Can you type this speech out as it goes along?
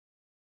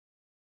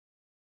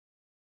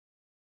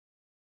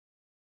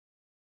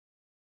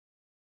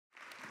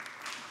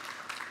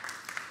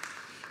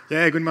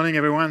Yeah, good morning,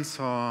 everyone.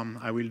 So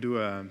I will do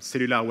a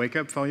cellular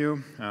wake-up for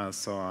you.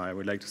 So I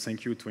would like to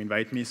thank you to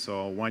invite me.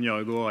 So 1 year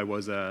ago, I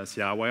was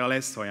Sierra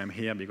Wireless, so I am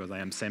here because I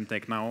am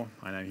Semtech now,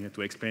 and I'm here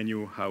to explain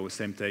you how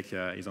Semtech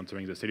is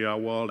entering the cellular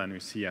world, and we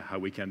see how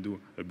we can do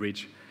a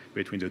bridge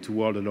between the two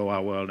worlds, the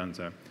LoRa world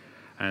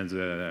and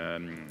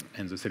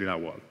the cellular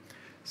world.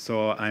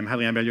 So I'm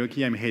Adrien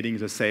Berliocchi. I'm heading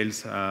the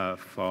sales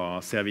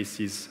for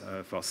services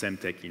for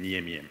Semtech in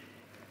EMEA.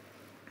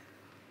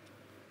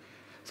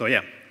 So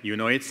yeah, you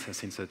know it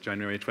since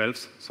January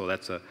 12th. So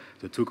that's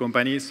the two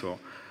companies. So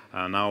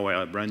now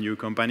we're a brand new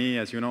company,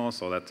 as you know.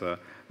 So that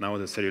now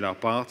the cellular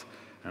part,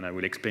 and I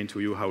will explain to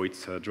you how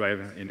it's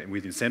driven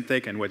within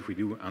Semtech and what we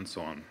do and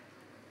so on.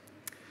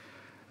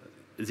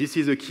 This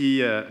is a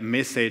key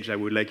message I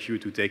would like you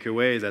to take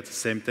away: that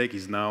Semtech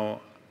is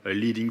now a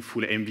leading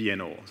full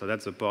MVNO. So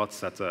that's the part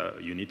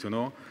that you need to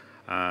know.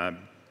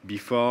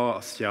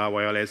 Before, Sierra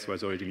Wireless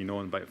was originally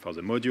known for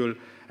the module,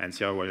 and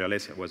Sierra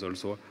Wireless was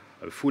also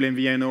a full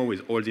MVNO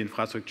with all the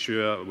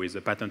infrastructure, with the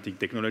patented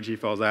technology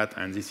for that,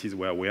 and this is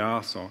where we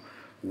are. So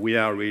we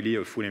are really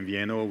a full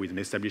MVNO with an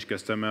established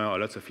customer,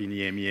 lots of in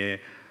EMEA,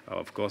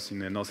 of course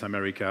in North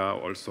America,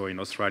 also in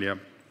Australia.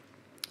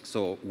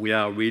 So we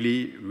are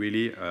really,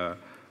 really a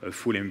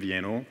full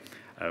MVNO,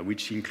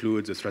 which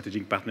includes a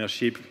strategic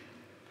partnership,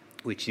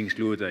 which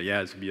includes,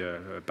 to be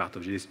a part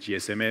of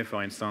GSMA,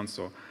 for instance.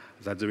 So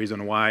that's the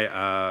reason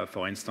why,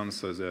 for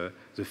instance, the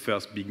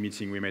first big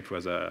meeting we made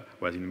was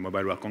in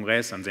Mobile World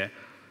Congress, and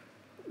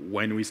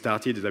when we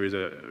started, there is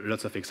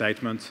lots of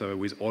excitement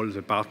with all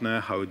the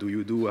partners. How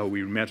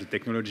we merge the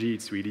technology?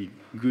 It's really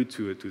good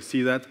to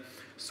see that.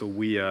 So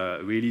we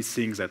really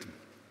think that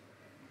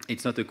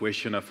it's not a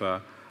question of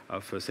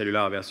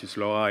cellular versus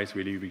LoRa. It's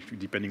really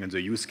depending on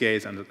the use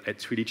case, and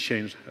it's really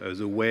changed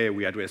the way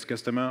we address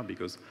customer,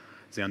 because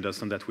they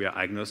understand that we are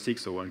agnostic.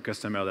 So one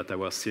customer that I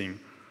was seeing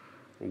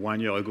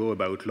 1 year ago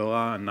about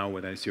LoRa, and now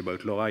when I see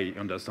about LoRa, I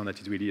understand that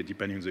it's really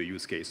depending on the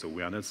use case. So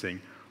we are not saying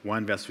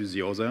one versus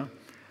the other,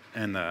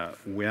 and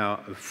we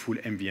are a full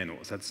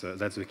MVNO.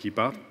 That's the key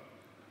part.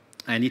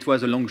 And it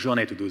was a long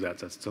journey to do that.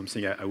 That's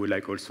something I would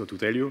like also to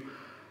tell you.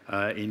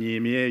 In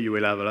EMEA, you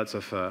will have lots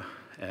of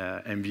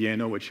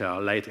MVNO, which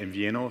are light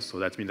MVNO. So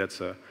that means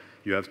that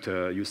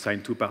you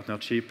sign 2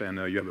 partnerships, and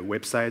you have a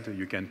website.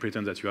 You can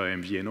pretend that you are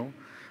an MVNO,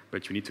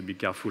 but you need to be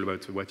careful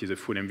about what is a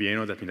full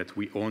MVNO. That means that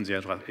we own the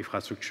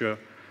infrastructure,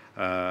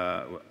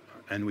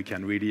 and we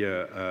can really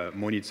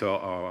monitor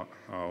our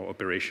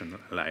operation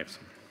live.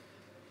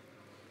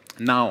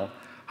 Now,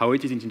 how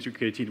it is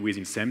integrated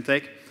within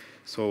Semtech.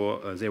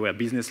 So there were a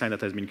business line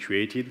that has been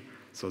created.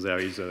 So there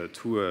is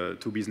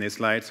two business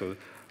lines. So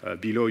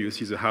below you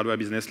see the hardware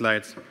business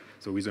lines.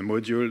 So with the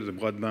module, the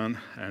broadband,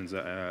 and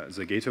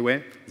the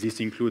gateway.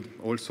 This includes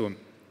also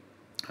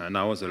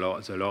now the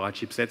LoRa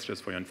chipsets,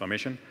 just for your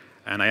information.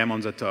 And I am on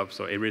the top,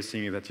 so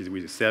everything that is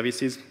with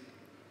services.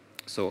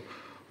 So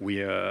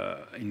we,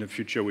 in the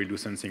future, we'll do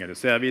something as a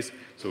service.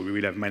 So we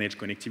will have managed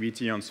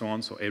connectivity and so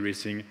on. So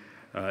everything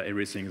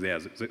there.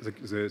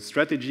 The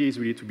strategy is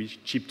really to be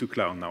cheap to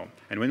cloud now.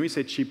 And when we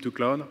say cheap to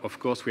cloud, of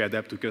course, we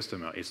adapt to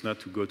customer. It's not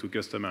to go to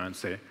customer and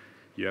say,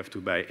 you have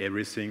to buy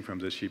everything from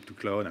the cheap to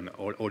cloud and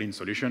all-in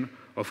solution.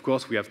 Of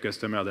course, we have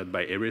customers that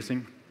buy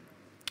everything.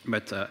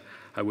 But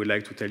I would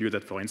like to tell you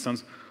that, for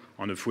instance,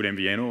 on a full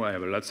MVNO, I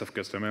have lots of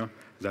customers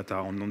that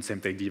are on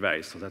non-Semtech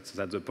device. So that's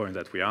the point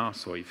that we are.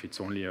 So if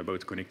it's only about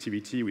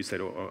connectivity, we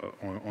sell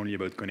only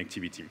about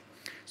connectivity.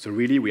 So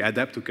really, we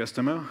adapt to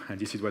customer, and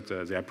this is what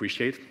they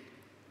appreciate.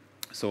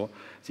 So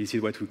this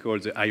is what we call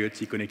the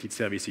IoT connected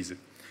services.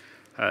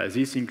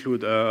 This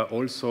includes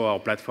also our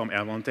platform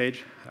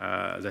Advantage,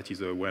 that is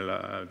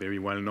very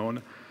well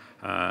known,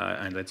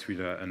 and that's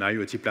with an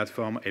IoT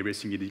platform,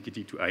 everything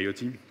dedicated to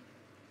IoT.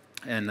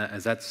 And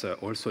that's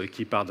also a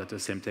key part that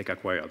Semtech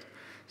acquired.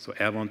 So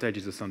Advantage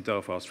is the center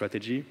of our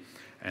strategy,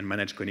 and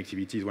managed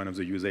connectivity is one of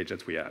the usage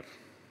that we have.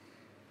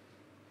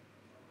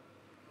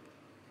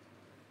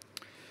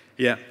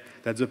 Yeah,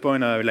 that's the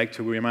point I would like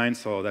to remind,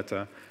 so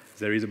that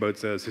there is about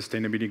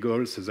sustainability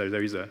goals. So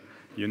there is a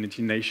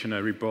United Nations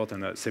report,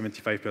 and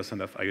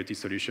 75% of IoT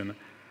solutions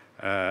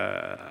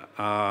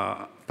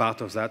are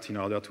part of that in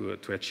order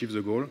to achieve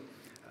the goal.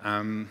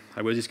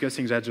 I was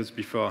discussing that just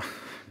before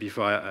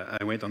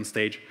I went on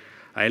stage.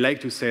 I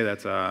like to say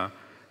that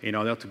in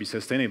order to be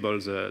sustainable,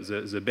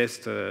 the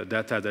best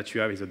data that you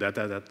have is the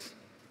data that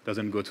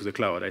doesn't go to the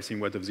cloud. I think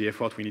what of the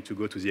effort we need to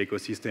go to the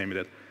ecosystem,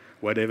 that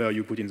whatever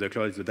you put in the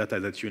cloud is the data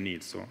that you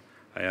need. So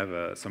I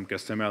have some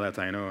customers that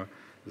I know,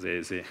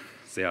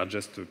 they are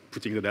just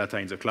putting the data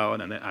in the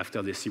cloud, and then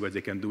after they see what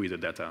they can do with the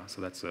data. So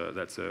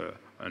that's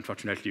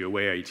unfortunately a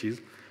way it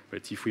is.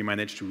 But if we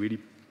manage to really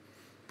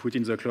put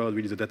in the cloud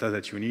really the data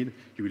that you need,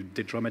 you will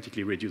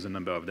dramatically reduce the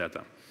number of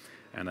data.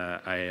 And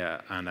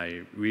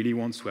I really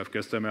want to have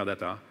customers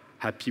that are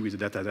happy with the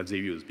data that they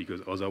use,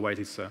 because otherwise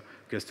it's a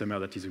customer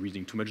that is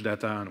using too much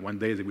data, and one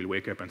day they will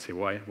wake up and say,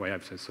 why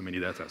have so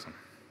many data? So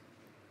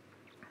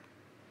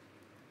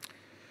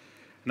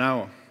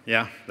now,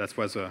 yeah, that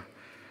was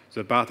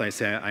the part I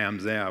say I am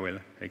there, I will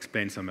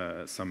explain some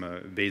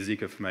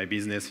basic of my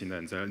business in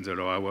the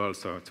LoRa world,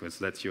 so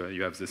that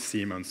you have the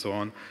SIM and so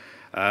on.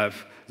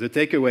 The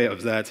takeaway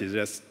of that is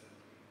just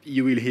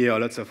you will hear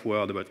lots of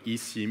words about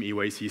eSIM,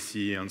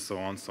 eYCC, and so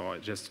on. So you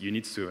just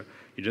need to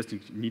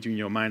in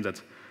your mind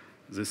that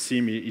the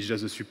SIM is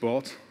just a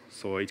support.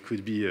 So it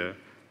could be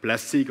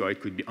plastic or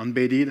it could be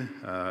embedded,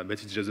 but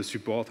it's just a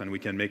support, and we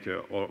can make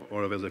all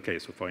over the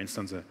case. So for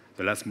instance,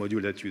 the last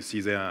module that you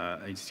see there,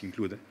 it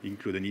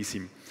include an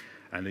eSIM,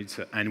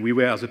 and we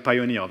were the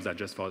pioneer of that.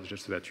 Just so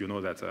that you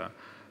know that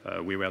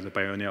we were the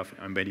pioneer of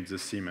embedding the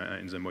SIM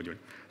in the module.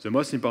 The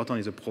most important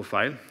is the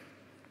profile.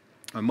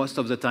 Most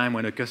of the time,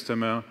 when a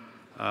customer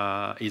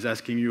is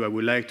asking you, I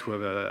would like to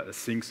have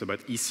things about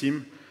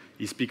eSIM,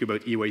 he speaks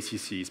about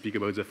eYCC. He speaks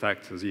about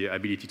the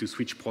ability to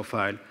switch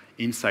profile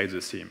inside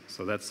the SIM.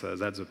 So that's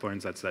the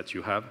point that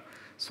you have.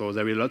 So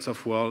there is lots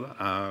of words.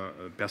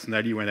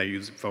 Personally, when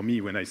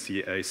I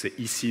say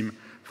eSIM,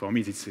 for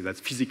me, it's that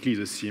physically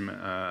the SIM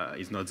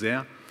is not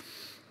there.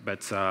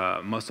 But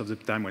most of the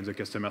time, when the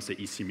customer says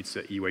eSIM, it's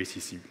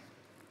eYCC.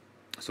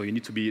 So you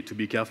need to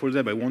be careful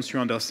there. But once you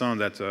understand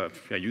that,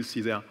 you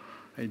see there,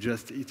 it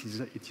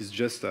is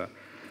just a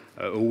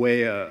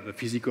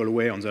physical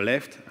way on the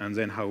left, and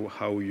then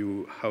how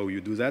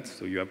you do that.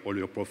 So you have all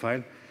your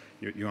profile.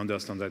 You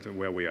understand that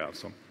where we are.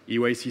 So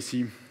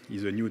eYCC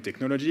is a new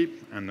technology,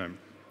 and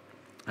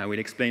I will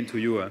explain to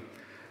you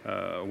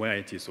where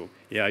it is. So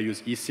here I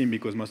use eSIM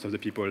because most of the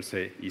people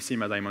say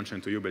eSIM, as I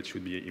mentioned to you, but it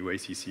should be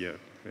eYCC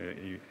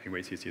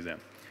there.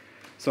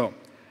 So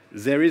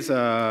there is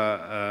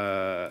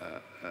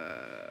a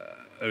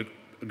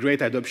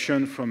great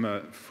adoption from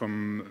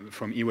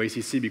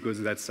eYCC because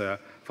that's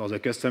for the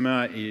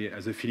customer, he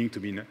has a feeling to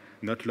be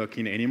not locked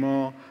in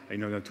anymore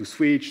in order to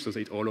switch. So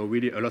it allows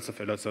really lots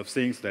of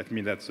things. That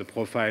means that the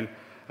profile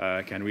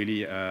can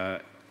really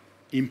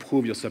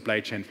improve your supply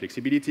chain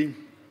flexibility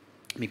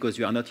because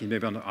you are not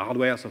involved in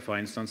hardware. So for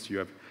instance, you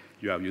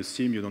have your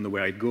SIM, you don't know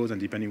where it goes,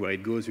 and depending where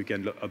it goes, you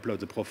can upload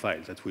the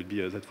profile. That would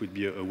be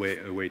a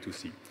way to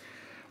see.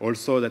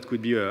 Also, that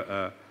could be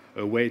a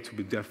way to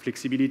build their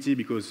flexibility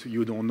because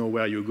you don't know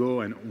where you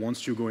go, and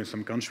once you go in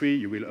some country,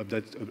 you will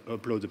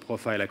upload the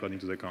profile according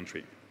to the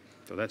country.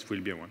 So that will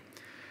be one.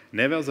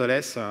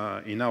 Nevertheless,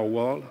 in our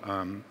world,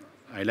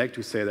 I like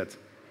to say that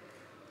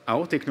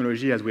our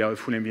technology, as we are a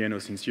full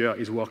MVNO since years,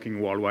 is working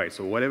worldwide.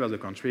 So whatever the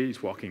country,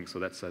 it's working. So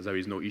there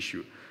is no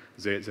issue.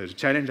 The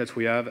challenge that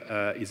we have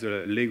is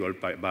a legal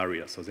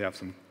barrier. So they have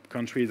some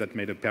countries that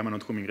made a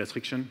permanent roaming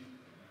restriction,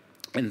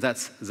 and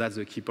that's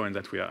the key point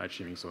that we are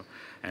achieving. So,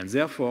 and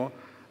therefore,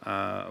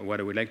 what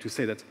I would like to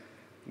say that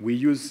we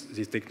use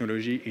this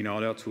technology in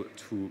order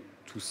to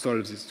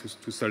solve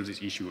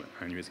this issue.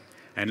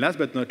 And last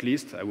but not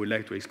least, I would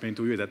like to explain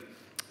to you that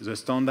the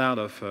standard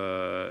of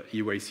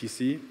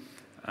eYCC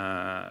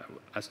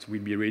will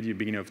be ready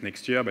beginning of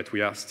next year, but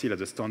we are still at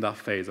the standard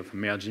phase of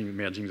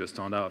merging the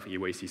standard of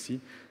eYCC.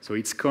 So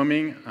it's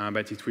coming,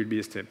 but it will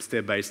be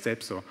step by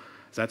step. So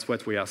that's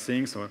what we are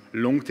seeing. So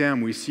long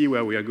term, we see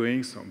where we are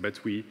going. So, but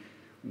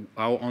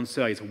our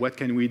answer is what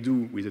can we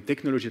do with the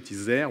technology that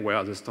is there,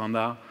 where the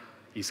standard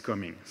is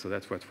coming. So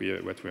that's what we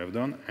have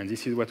done, and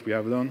this is what we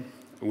have done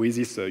with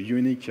this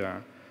unique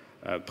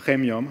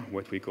premium,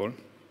 what we call.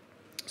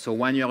 So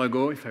 1 year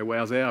ago, if I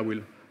were there, I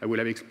will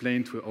have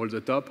explained to all the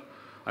top.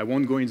 I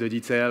won't go into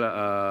detail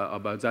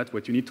about that.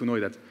 What you need to know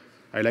is that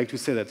I like to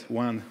say that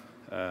one,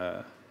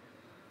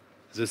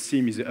 the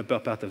SIM is the upper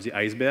part of the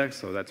iceberg.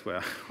 So that's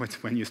where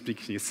when you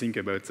think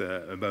about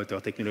our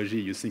technology,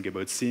 you think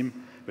about SIM,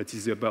 but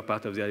it's the upper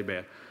part of the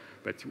iceberg.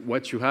 But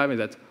what you have is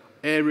that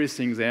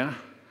everything there,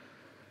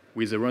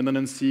 with the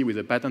redundancy, with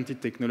the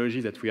patented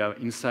technology that we have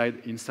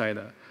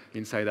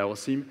inside our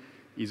SIM,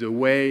 is a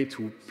way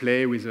to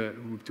play with a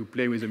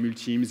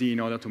multi-IMSI in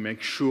order to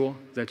make sure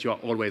that you are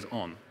always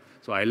on.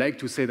 So I like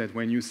to say that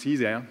when you see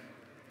there,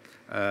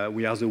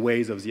 we are the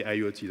ways of the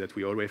IoT, that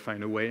we always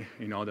find a way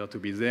in order to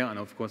be there, and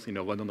of course in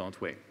a redundant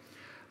way.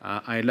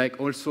 I like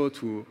also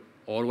to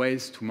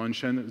always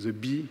mention the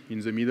B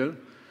in the middle,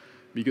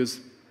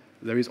 because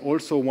there is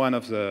also one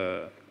of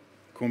the,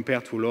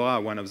 compared to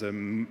LoRa, one of the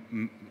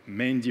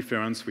main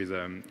difference with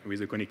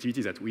the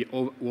connectivity that we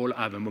all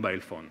have a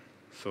mobile phone.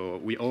 So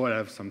we all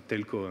have some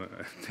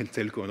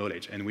telco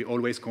knowledge, and we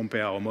always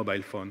compare our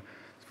mobile phone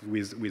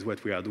with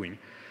what we are doing,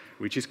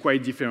 which is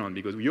quite different,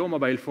 because with your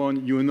mobile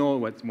phone, you know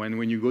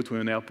when you go to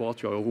an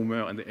airport, you're a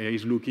roamer, and the air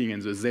is looking,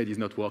 and the Z is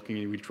not working,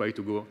 and you will try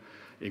to go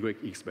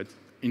X. But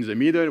in the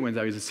middle, when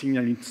there is a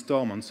signaling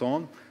storm and so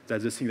on,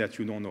 that's the thing that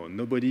you don't know.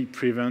 Nobody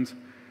prevents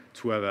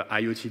to have an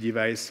IoT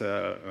device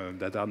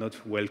that are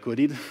not well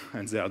coded,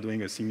 and they are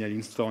doing a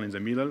signaling storm in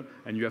the middle,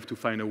 and you have to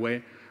find a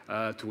way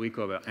to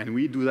recover. And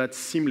we do that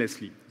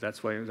seamlessly.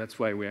 That's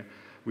why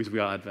we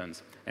are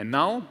advanced. And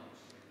now,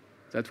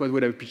 that's what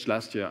we have pitched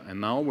last year. And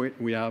now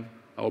we have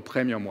our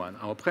premium one.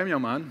 Our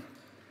premium one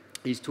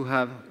is to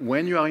have,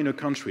 when you are in a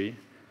country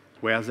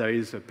where there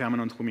is a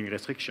permanent roaming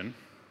restriction,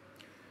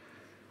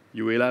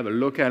 you will have a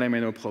local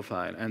MNO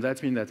profile. And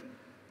that means that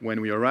when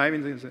we arrive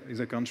in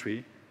the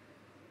country,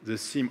 the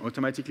SIM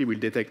automatically will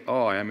detect,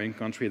 oh, I am in a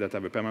country that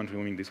have a permanent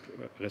roaming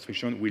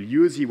restriction, will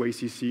use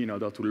EYCC in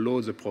order to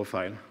load the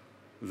profile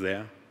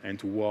there and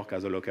to work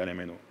as a local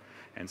MNO.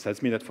 And so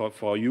that means that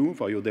for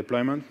your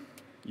deployment,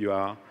 you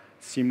are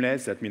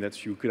seamless. That means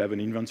that you could have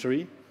an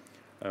inventory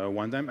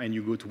one time, and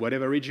you go to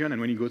whatever region, and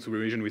when you go to a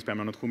region with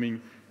permanent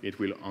roaming, it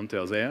will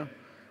enter there.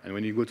 And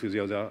when you go to the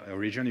other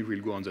region, it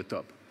will go on the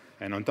top.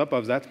 And on top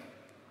of that,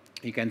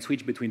 you can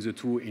switch between the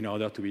two in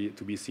order to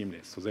be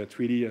seamless. So that's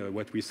really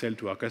what we sell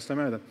to our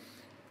customer. That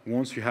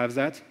once you have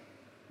that,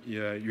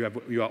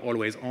 you are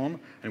always on,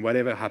 and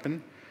whatever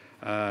happens,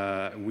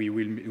 we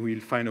will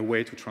find a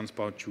way to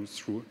transport you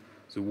through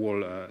the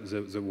whole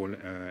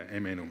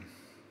MNO.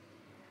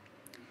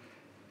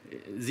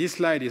 This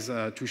slide is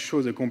to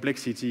show the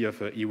complexity of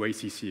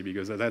EYCC,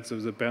 because that's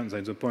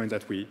the point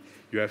that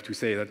you have to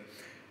say that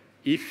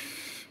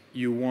if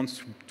you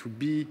want to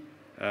do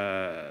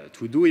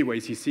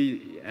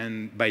EYCC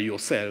and by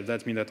yourself,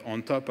 that means that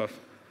on top of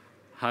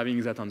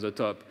having that on the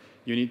top,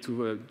 you need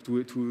to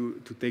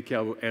take care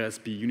of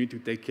RSP. You need to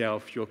take care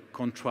of your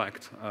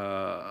contract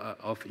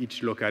of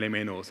each local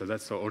MNO. So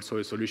that's also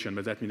a solution,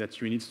 but that means that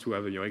you need to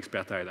have your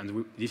expertise.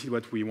 And this is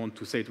what we want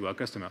to say to our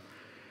customer.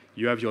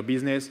 You have your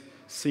business,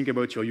 think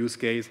about your use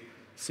case,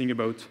 think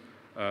about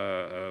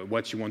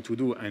what you want to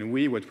do. And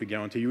what we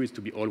guarantee you is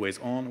to be always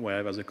on,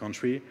 wherever the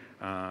country.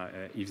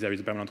 If there is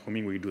a permanent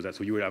roaming, we will do that.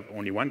 So you will have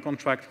only one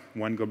contract,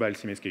 one global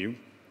SIM SKU,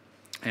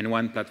 and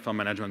one platform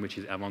management, which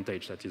is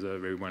Advantage, that is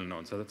very well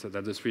known. So that's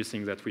the three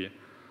things that we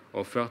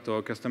offer to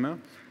our customer.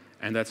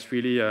 And that's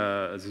really,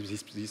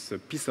 this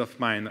peace of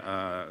mind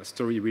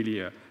story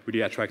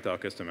really attracts our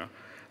customer.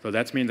 So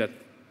that means that,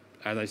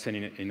 as I said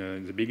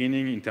in the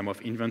beginning, in terms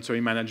of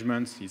inventory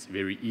management, it's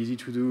very easy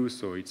to do.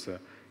 So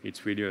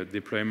it's really a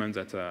deployment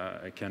that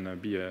can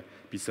be a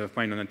peace of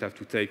mind. You don't have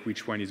to take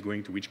which one is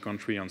going to which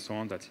country and so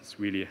on. That is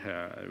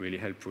really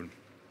helpful.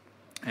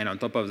 And on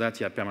top of that,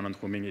 permanent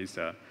roaming is,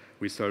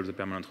 we solve the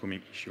permanent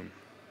roaming issue.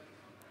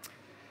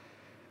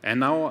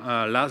 And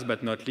now, last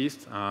but not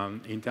least,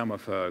 in terms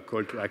of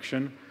call to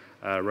action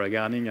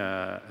regarding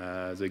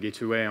the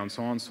gateway and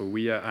so on. So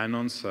we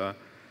announced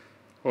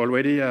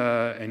already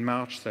in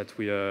March that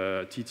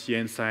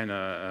TTN signed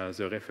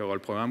the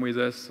referral program with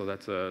us. So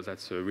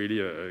that's really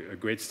a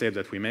great step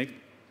that we make.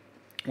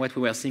 What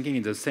we were thinking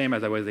is the same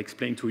as I was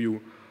explaining to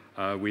you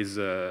with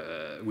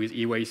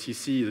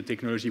EYCC, the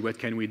technology. What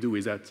can we do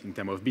with that in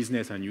terms of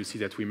business? And you see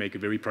that we make a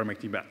very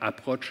pragmatic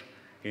approach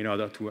in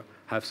order to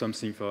have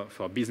something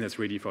for business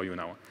ready for you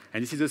now.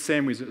 And this is the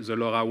same with the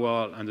LoRa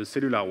world and the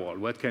cellular world.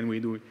 What can we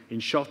do in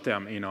short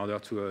term in order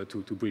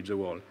to bridge the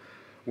wall?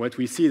 What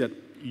we see that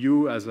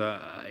you,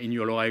 in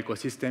your LoRa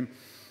ecosystem,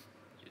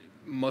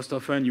 most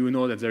often you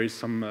know that there is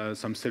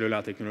some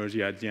cellular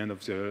technology at the end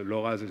of the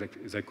LoRa.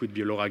 There could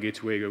be a LoRa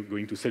gateway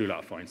going to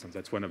cellular, for instance.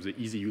 That's one of the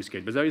easy use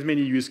cases. But there is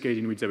many use cases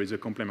in which there is a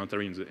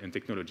complementary in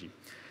technology.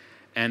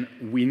 And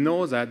we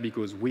know that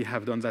because we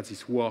have done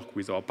this work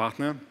with our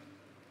partner.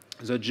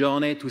 The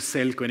journey to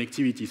sell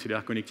connectivity,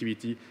 cellular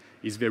connectivity,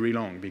 is very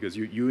long because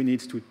you need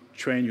to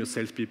train your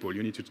salespeople.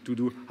 You need to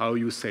do how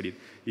you sell it.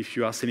 If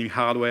you are selling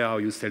hardware, how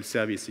you sell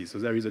services. So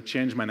there is a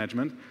change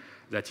management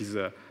that is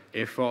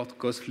effort,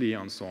 costly,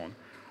 and so on.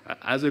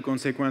 As a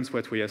consequence,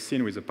 what we have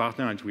seen with the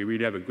partner, and we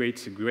really have a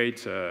great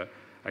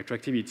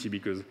attractivity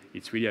because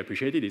it's really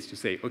appreciated, is to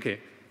say, okay,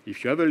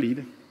 if you have a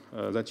lead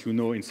that you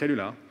know in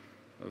cellular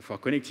for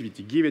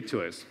connectivity, give it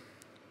to us.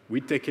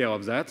 We take care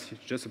of that.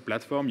 It's just a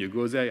platform. You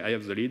go there, I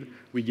have the lead.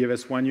 We give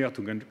us 1 year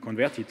to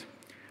convert it.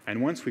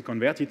 And once we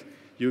convert it,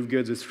 you've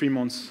got the 3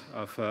 months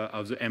of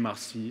the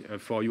MRC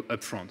for you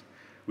upfront,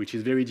 which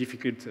is very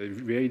difficult,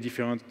 very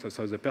different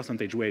so the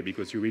percentage way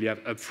because you really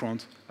have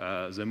upfront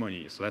the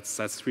money. So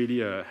that's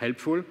really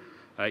helpful.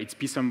 It's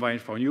peace of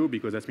mind for you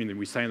because that means that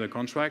we sign the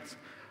contract,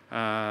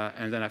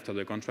 and then after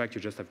the contract,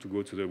 you just have to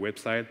go to the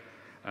website,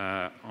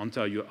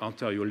 enter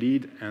your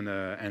lead,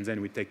 and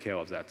then we take care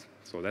of that.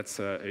 So that's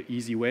an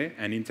easy way.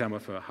 And in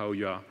terms of how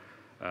you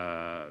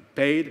are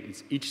paid,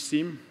 it's each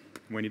SIM.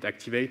 When it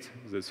activates,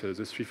 the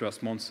 3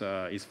 first months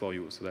is for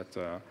you. So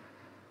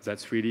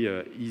that's really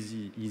an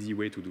easy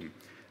way to do.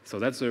 So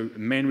that's the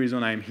main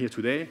reason I'm here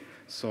today.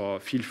 So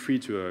feel free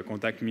to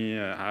contact me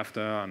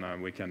after,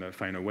 and we can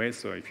find a way.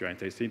 So if you're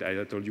interested,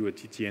 I told you a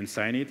TTN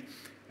sign it,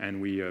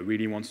 and we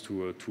really want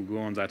to go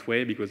on that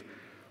way because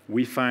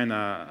we find,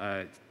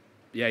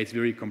 it's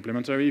very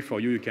complementary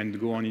for you. You can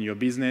go on in your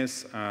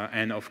business,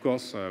 and of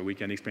course, we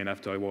can explain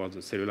afterwards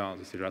the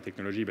cellular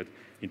technology. But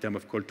in terms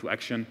of call to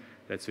action,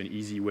 that's an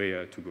easy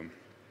way to go.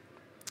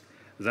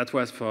 That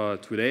was for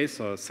today.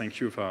 So thank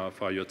you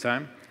for your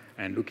time.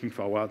 And looking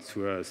forward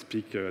to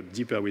speak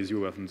deeper with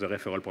you on the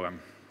referral program.